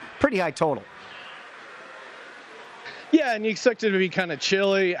playoff game, pretty high total. Yeah, and you expect it to be kind of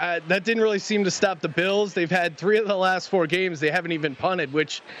chilly. That didn't really seem to stop the Bills. They've had 3 of the last 4 games. They haven't even punted,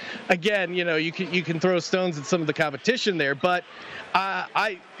 which, again, you can throw stones at some of the competition there. But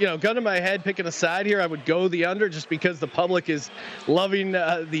gun to my head, picking a side here, I would go the under just because the public is loving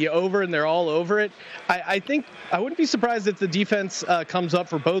the over and they're all over it. I think I wouldn't be surprised if the defense comes up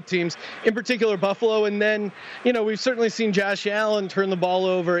for both teams, in particular Buffalo. And then, we've certainly seen Josh Allen turn the ball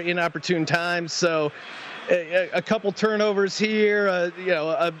over in opportune times. So a couple turnovers here,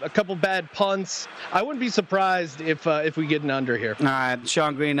 a couple bad punts. I wouldn't be surprised if we get an under here. All right,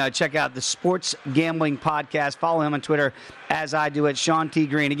 Sean Green, check out the Sports Gambling Podcast. Follow him on Twitter as I do at Sean T.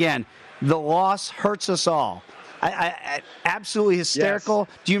 Green. Again, the loss hurts us all. I absolutely hysterical.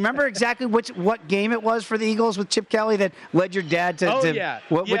 Yes. Do you remember exactly what game it was for the Eagles with Chip Kelly that led your dad to?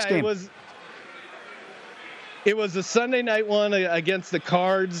 Which game? It was a Sunday night one against the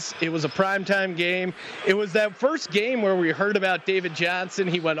Cards. It was a primetime game. It was that first game where we heard about David Johnson.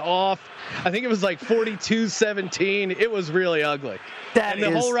 He went off. I think it was like 42-17. It was really ugly.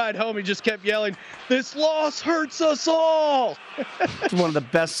 The whole ride home, he just kept yelling, "This loss hurts us all." It's one of the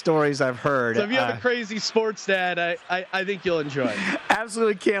best stories I've heard. So if you have a crazy sports dad, I think you'll enjoy it.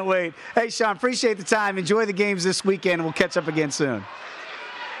 Absolutely can't wait. Hey, Sean, appreciate the time. Enjoy the games this weekend. We'll catch up again soon.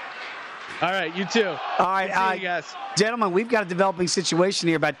 All right, you too. All right, you guys. Gentlemen, we've got a developing situation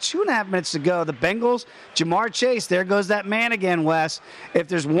here. About 2.5 minutes to go. The Bengals, Jamar Chase, there goes that man again, Wes. If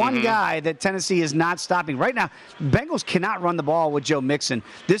there's one guy that Tennessee is not stopping right now, Bengals cannot run the ball with Joe Mixon.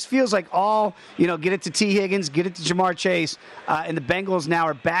 This feels like get it to T. Higgins, get it to Jamar Chase, and the Bengals now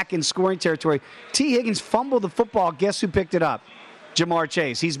are back in scoring territory. T. Higgins fumbled the football. Guess who picked it up? Jamar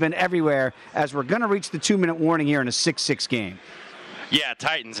Chase. He's been everywhere as we're going to reach the 2-minute warning here in a 6-6 game. Yeah,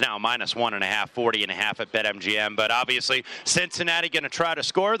 Titans now -1.5, 40.5 at BetMGM. But obviously, Cincinnati going to try to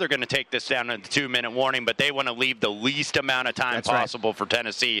score. They're going to take this down in the 2-minute warning, but they want to leave the least amount of time possible for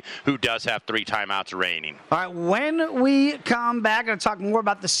Tennessee, who does have 3 timeouts remaining. All right, when we come back, I'm going to talk more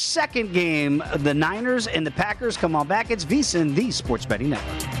about the second game. The Niners and the Packers. Come on back. It's VSiN, the Sports Betting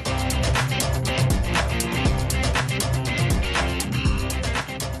Network.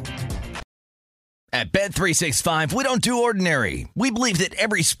 At Bet365, we don't do ordinary. We believe that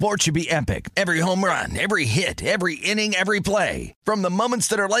every sport should be epic. Every home run, every hit, every inning, every play. From the moments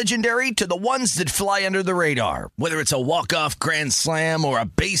that are legendary to the ones that fly under the radar. Whether it's a walk-off grand slam or a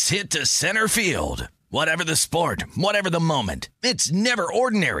base hit to center field. Whatever the sport, whatever the moment. It's never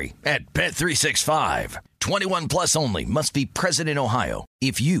ordinary at Bet365. 21 plus only. Must be present in Ohio.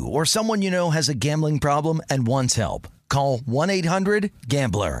 If you or someone you know has a gambling problem and wants help, call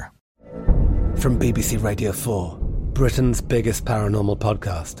 1-800-GAMBLER. From BBC Radio 4, Britain's biggest paranormal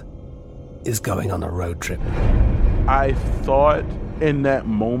podcast is going on a road trip. I thought in that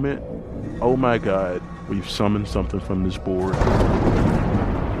moment, oh my God, we've summoned something from this board.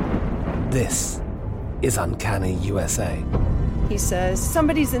 This is Uncanny USA. He says,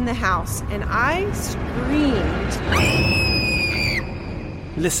 somebody's in the house, and I screamed.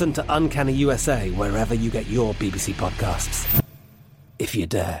 Listen to Uncanny USA wherever you get your BBC podcasts, if you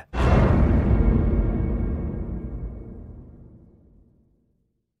dare.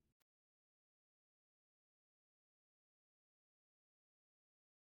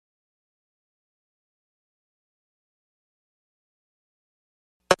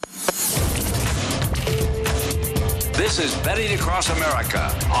 This is Betting Across America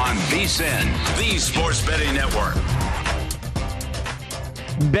on VSiN, the Sports Betting Network.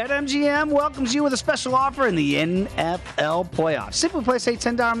 BetMGM welcomes you with a special offer in the NFL playoffs. Simply place a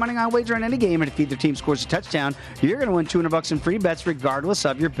 $10 money line wager on any game, and if either team scores a touchdown, you're going to win $200 in free bets regardless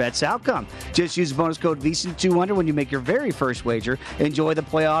of your bet's outcome. Just use the bonus code VSiN200 when you make your very first wager. Enjoy the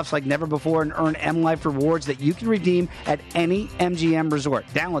playoffs like never before and earn M Life rewards that you can redeem at any MGM resort.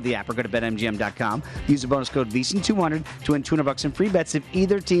 Download the app or go to BetMGM.com. Use the bonus code VSiN200 to win $200 in free bets if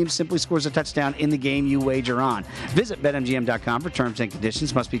either team simply scores a touchdown in the game you wager on. Visit BetMGM.com for terms and conditions.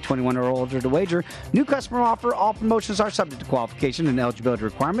 Participants must be 21 or older to wager. New customer offer. All promotions are subject to qualification and eligibility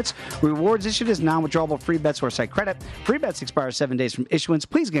requirements. Rewards issued as non-withdrawable free bets or site credit. Free bets expire 7 days from issuance.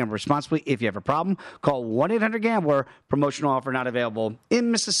 Please gamble responsibly. If you have a problem, call 1-800-GAMBLER. Promotional offer not available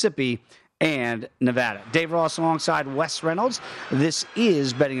in Mississippi and Nevada. Dave Ross alongside Wes Reynolds. This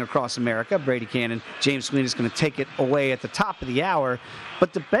is Betting Across America. Brady Cannon, James Sweeney is going to take it away at the top of the hour.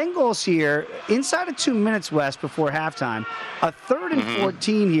 But the Bengals here, inside of 2 minutes, Wes, before halftime, a 3rd and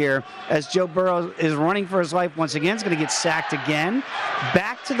 14 here as Joe Burrow is running for his life once again. Is going to get sacked again.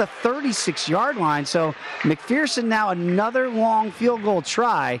 Back to the 36-yard line. So McPherson now another long field goal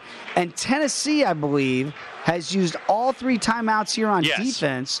try. And Tennessee, I believe, has used all 3 timeouts here on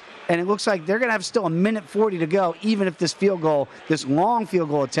defense, and it looks like they're going to have still 1:40 to go, even if this field goal, this long field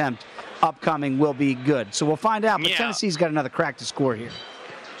goal attempt upcoming will be good. So we'll find out, but Tennessee's got another crack to score here.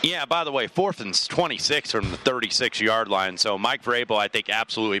 Yeah, by the way, 4th and 26 from the 36-yard line. So Mike Vrabel, I think,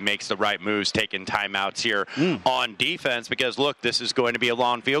 absolutely makes the right moves, taking timeouts here on defense because, look, this is going to be a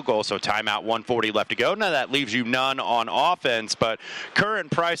long field goal, so timeout, 1:40 left to go. Now that leaves you none on offense, but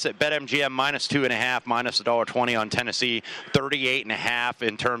current price at BetMGM -2.5, -$1.20 on Tennessee, 38.5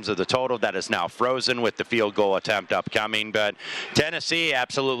 in terms of the total. That is now frozen with the field goal attempt upcoming. But Tennessee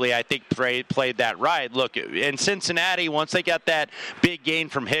absolutely, I think, played that right. Look, in Cincinnati, once they got that big gain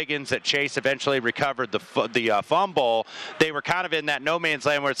from Higgins that Chase eventually recovered the fumble, they were kind of in that no man's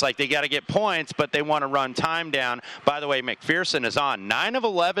land where it's like they got to get points, but they want to run time down. By the way, McPherson is on 9 of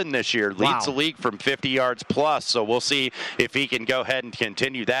 11 this year, leads the league from 50 yards plus, so we'll see if he can go ahead and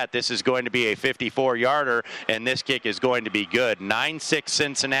continue that. This is going to be a 54-yarder, and this kick is going to be good. 9-6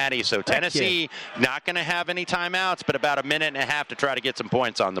 Cincinnati, so Tennessee not going to have any timeouts, but about 1.5 minutes to try to get some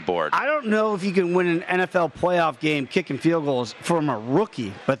points on the board. I don't know if you can win an NFL playoff game kicking field goals from a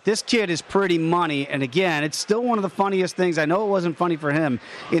rookie, but this kid is pretty money, and again, it's still one of the funniest things. I know it wasn't funny for him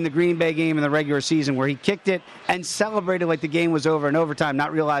in the Green Bay game in the regular season where he kicked it and celebrated like the game was over in overtime,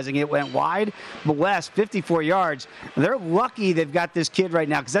 not realizing it went wide. But Wes, 54 yards, they're lucky they've got this kid right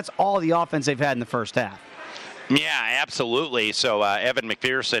now because that's all the offense they've had in the first half. Yeah, absolutely. So Evan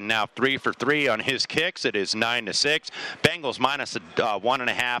McPherson now 3 for 3 on his kicks. It is 9-6. Bengals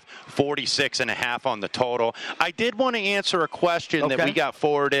 -1.5, 46.5 on the total. I did want to answer a question that we got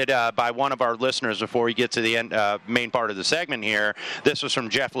forwarded by one of our listeners before we get to the end, main part of the segment here. This was from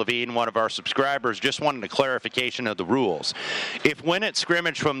Jeff Levine, one of our subscribers. Just wanted a clarification of the rules. If when it's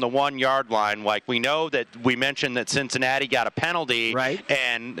scrimmage from the 1-yard line, like we know that we mentioned that Cincinnati got a penalty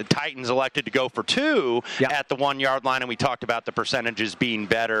and the Titans elected to go for 2 at the 1-yard line, and we talked about the percentages being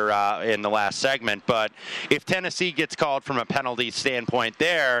better in the last segment. But if Tennessee gets called from a penalty standpoint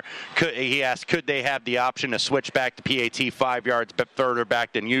there, he asked, could they have the option to switch back to PAT 5 yards further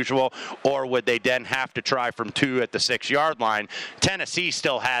back than usual, or would they then have to try from 2 at the 6-yard line? Tennessee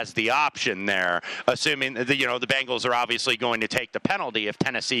still has the option there, assuming that, the Bengals are obviously going to take the penalty if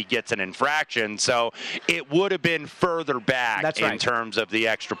Tennessee gets an infraction. So it would have been further back in terms of the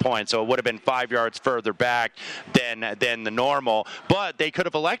extra point. So it would have been 5 yards further back than the normal. But they could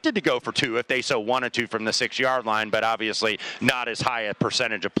have elected to go for 2 if they so wanted to from the 6-yard line, but obviously not as high a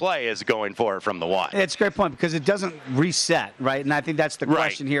percentage of play as going for it from the 1. It's a great point because it doesn't reset, right? And I think that's the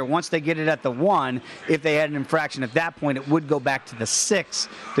question here. Once they get it at the 1, if they had an infraction at that point, it would go back to the 6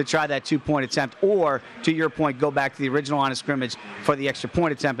 to try that 2-point attempt, or to your point, go back to the original line of scrimmage for the extra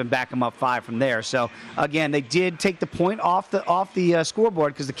point attempt and back them up 5 from there. So again, they did take the point off the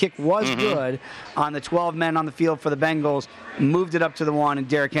scoreboard because the kick was good on the 12 men on the field for the Bengals, moved it up to the 1, and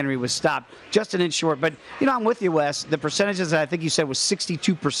Derrick Henry was stopped just an inch short. But, I'm with you, Wes. The percentages that I think you said was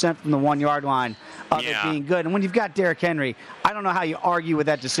 62% from the 1-yard line of it being good. And when you've got Derrick Henry, I don't know how you argue with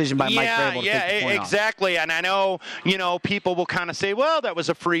that decision by Mike Vrabel to take the point exactly. off. And I know, people will kind of say, well, that was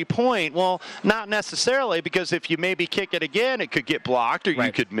a free point. Well, not necessarily, because if you maybe kick it again, it could get blocked or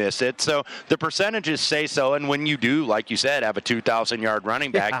you could miss it. So the percentages say so. And when you do, like you said, have a 2,000-yard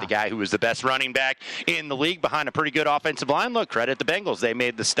running back, the guy who was the best running back in the league behind a pretty good offensive line, look, credit the Bengals. They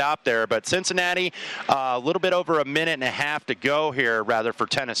made the stop there. But Cincinnati, a little bit over 1.5 minutes to go here, rather, for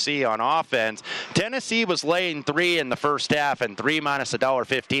Tennessee on offense. Tennessee was laying 3 in the first half, and 3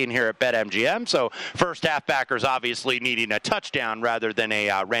 -$1.15 here at BetMGM. So first half backers obviously needing a touchdown rather than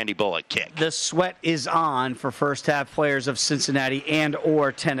a Randy Bullock kick. The sweat is on for first half players of Cincinnati and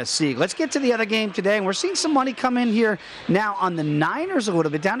or Tennessee. Let's get to the other game today, and we're seeing some money come in here now on the Niners a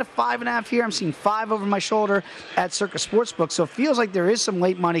little bit, down to 5.5 here. I'm seeing 5 over my shoulder. shoulder at Circus Sportsbook. So it feels like there is some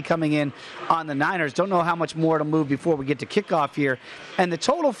late money coming in on the Niners. Don't know how much more it'll move before we get to kickoff here. And the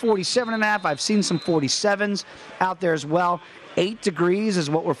total 47.5. I've seen some 47s out there as well. 8 degrees is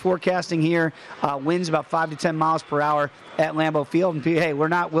what we're forecasting here. Winds about 5 to 10 miles per hour at Lambeau Field. And hey, we're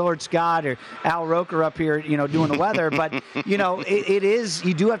not Willard Scott or Al Roker up here, doing the weather. But, it is,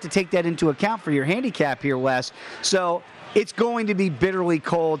 you do have to take that into account for your handicap here, Wes. So it's going to be bitterly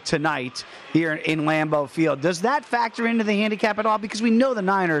cold tonight here in Lambeau Field. Does that factor into the handicap at all? Because we know the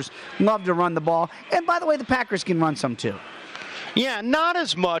Niners love to run the ball. And by the way, the Packers can run some too. Yeah, not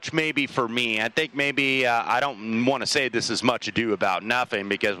as much maybe for me. I think maybe I don't want to say this is much ado about nothing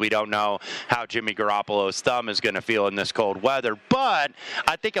because we don't know how Jimmy Garoppolo's thumb is going to feel in this cold weather. But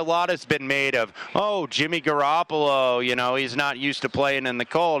I think a lot has been made of, Jimmy Garoppolo, he's not used to playing in the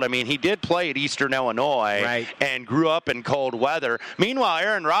cold. I mean, he did play at Eastern Illinois and grew up in cold weather. Meanwhile,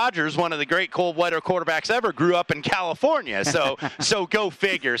 Aaron Rodgers, one of the great cold weather quarterbacks ever, grew up in California. So go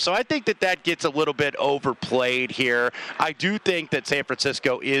figure. So I think that gets a little bit overplayed here. I do think that San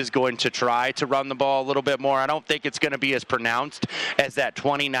Francisco is going to try to run the ball a little bit more. I don't think it's going to be as pronounced as that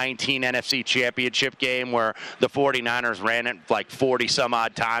 2019 NFC Championship game where the 49ers ran it like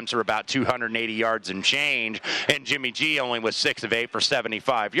 40-some-odd times for about 280 yards and change, and Jimmy G only was 6 of 8 for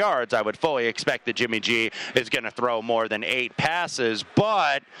 75 yards. I would fully expect that Jimmy G is going to throw more than 8 passes,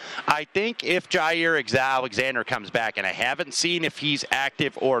 but I think if Jair Alexander comes back, and I haven't seen if he's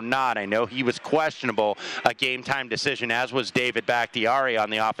active or not. I know he was questionable, a game-time decision, as was David Bakhtiari on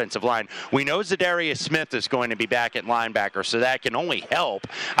the offensive line. We know Zadarius Smith is going to be back at linebacker, so that can only help,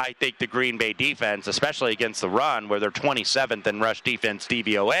 I think, the Green Bay defense, especially against the run, where they're 27th in rush defense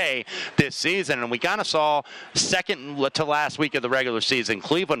DVOA this season. And we kind of saw second to last week of the regular season,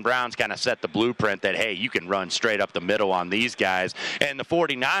 Cleveland Browns kind of set the blueprint that, hey, you can run straight up the middle on these guys. And the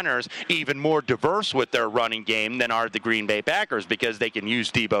 49ers, even more diverse with their running game than are the Green Bay Packers because they can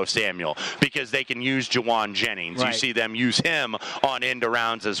use Deebo Samuel, because they can use Jawan Jennings. Right. You see them use him on end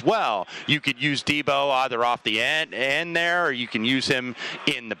arounds as well. You could use Deebo either off the end there, or you can use him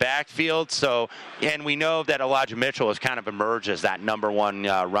in the backfield. So, and we know that Elijah Mitchell has kind of emerged as that number one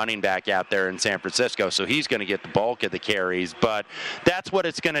running back out there in San Francisco. So he's going to get the bulk of the carries, but that's what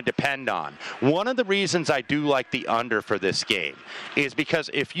it's going to depend on. One of the reasons I do like the under for this game is because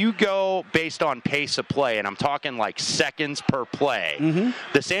if you go based on pace of play, and I'm talking like seconds per play,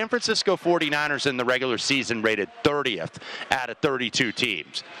 the San Francisco 49ers in the regular season rated 30th out of 32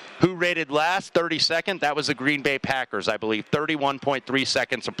 teams. Who rated last, 32nd? That was the Green Bay Packers, I believe, 31.3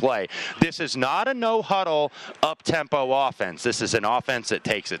 seconds of play. This is not a no-huddle, up-tempo offense. This is an offense that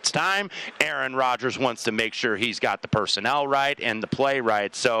takes its time. Aaron Rodgers wants to make sure he's got the personnel right and the play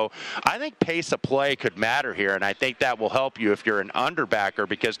right. So I think pace of play could matter here, and I think that will help you if you're an underbacker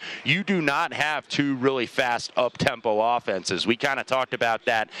because you do not have two really fast, up-tempo offenses. We kind of talked about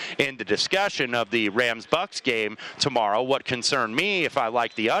that in the discussion of the Rams-Bucks game tomorrow. What concerned me, if I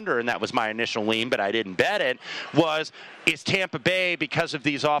like the under, and that was my initial lean, but I didn't bet it, is Tampa Bay, because of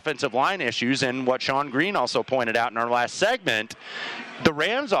these offensive line issues, and what Sean Green also pointed out in our last segment, the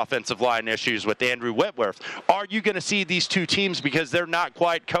Rams' offensive line issues with Andrew Whitworth. Are you going to see these two teams, because they're not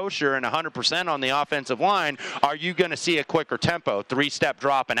quite kosher and 100% on the offensive line, are you going to see a quicker tempo, 3-step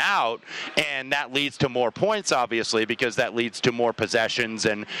dropping out, and that leads to more points, obviously, because that leads to more possessions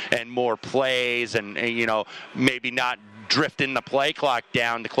and more plays and maybe not drifting the play clock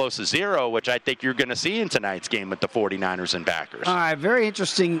down to close to 0, which I think you're going to see in tonight's game with the 49ers and Packers. All right, very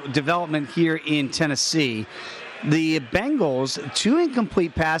interesting development here in Tennessee. The Bengals, 2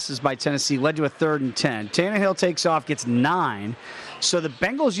 incomplete passes by Tennessee led to a 3rd and 10. Tannehill takes off, gets 9. So the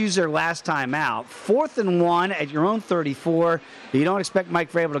Bengals use their last time out. 4th and 1 at your own 34. You don't expect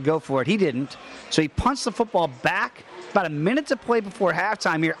Mike Vrabel to go for it. He didn't. So he punts the football back. About a minute to play before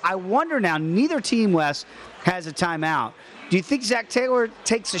halftime here. I wonder now, neither team, Wes, has a timeout. Do you think Zach Taylor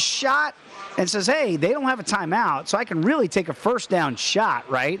takes a shot and says, hey, they don't have a timeout, so I can really take a first down shot,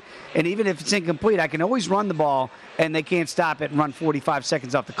 right? And even if it's incomplete, I can always run the ball, and they can't stop it and run 45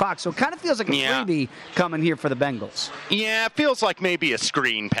 seconds off the clock. So it kind of feels like a freebie coming here for the Bengals. Yeah, it feels like maybe a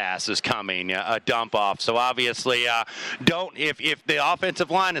screen pass is coming, a dump off. So obviously, if the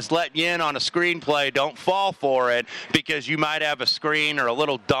offensive line is letting you in on a screen play, don't fall for it, because you might have a screen or a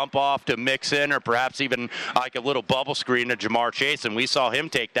little dump off to mix in, or perhaps even like a little bubble screen to Jamar Chase, and we saw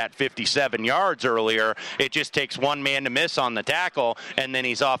him take that 57 yards earlier. It just takes one man to miss on the tackle, and then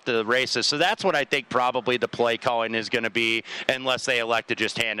he's off to the races. So that's what I think probably the play calling is going to be, unless they elect to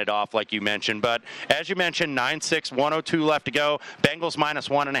just hand it off like you mentioned. But as you mentioned, 9-6, 102 left to go. Bengals minus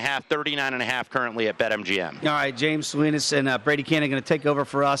 1.5, 39.5 currently at BetMGM. All right, James Salinas and Brady Cannon going to take over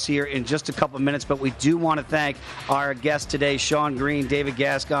for us here in just a couple of minutes, but we do want to thank our guests today, Sean Green, David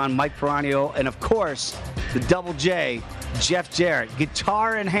Gascon, Mike Peranio, and of course, the Double J, Jeff Jarrett,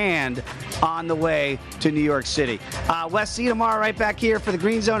 guitar in hand on the way to New York City. Wes, see you tomorrow right back here for the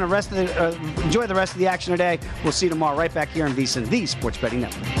Green Zone, and enjoy the rest of the action today. We'll see you tomorrow right back here on VSiN, the Sports Betting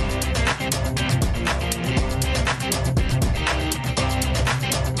Network.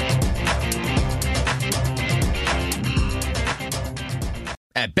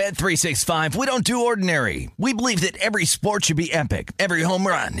 At Bet365, we don't do ordinary. We believe that every sport should be epic. Every home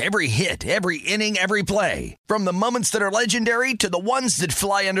run, every hit, every inning, every play. From the moments that are legendary to the ones that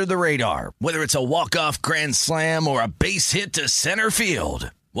fly under the radar. Whether it's a walk-off grand slam or a base hit to center field.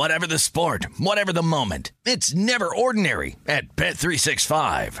 Whatever the sport, whatever the moment. It's never ordinary at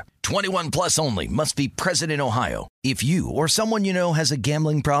Bet365. 21 plus only. Must be present in Ohio. If you or someone you know has a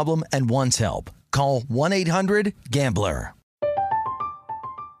gambling problem and wants help, call 1-800-GAMBLER.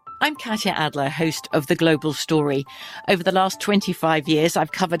 I'm Katya Adler, host of The Global Story. Over the last 25 years,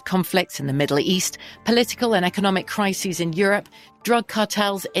 I've covered conflicts in the Middle East, political and economic crises in Europe, drug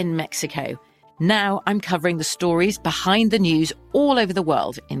cartels in Mexico. Now I'm covering the stories behind the news all over the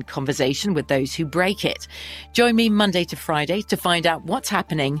world in conversation with those who break it. Join me Monday to Friday to find out what's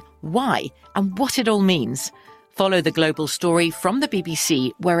happening, why, and what it all means. Follow The Global Story from the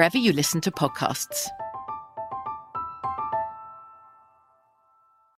BBC wherever you listen to podcasts.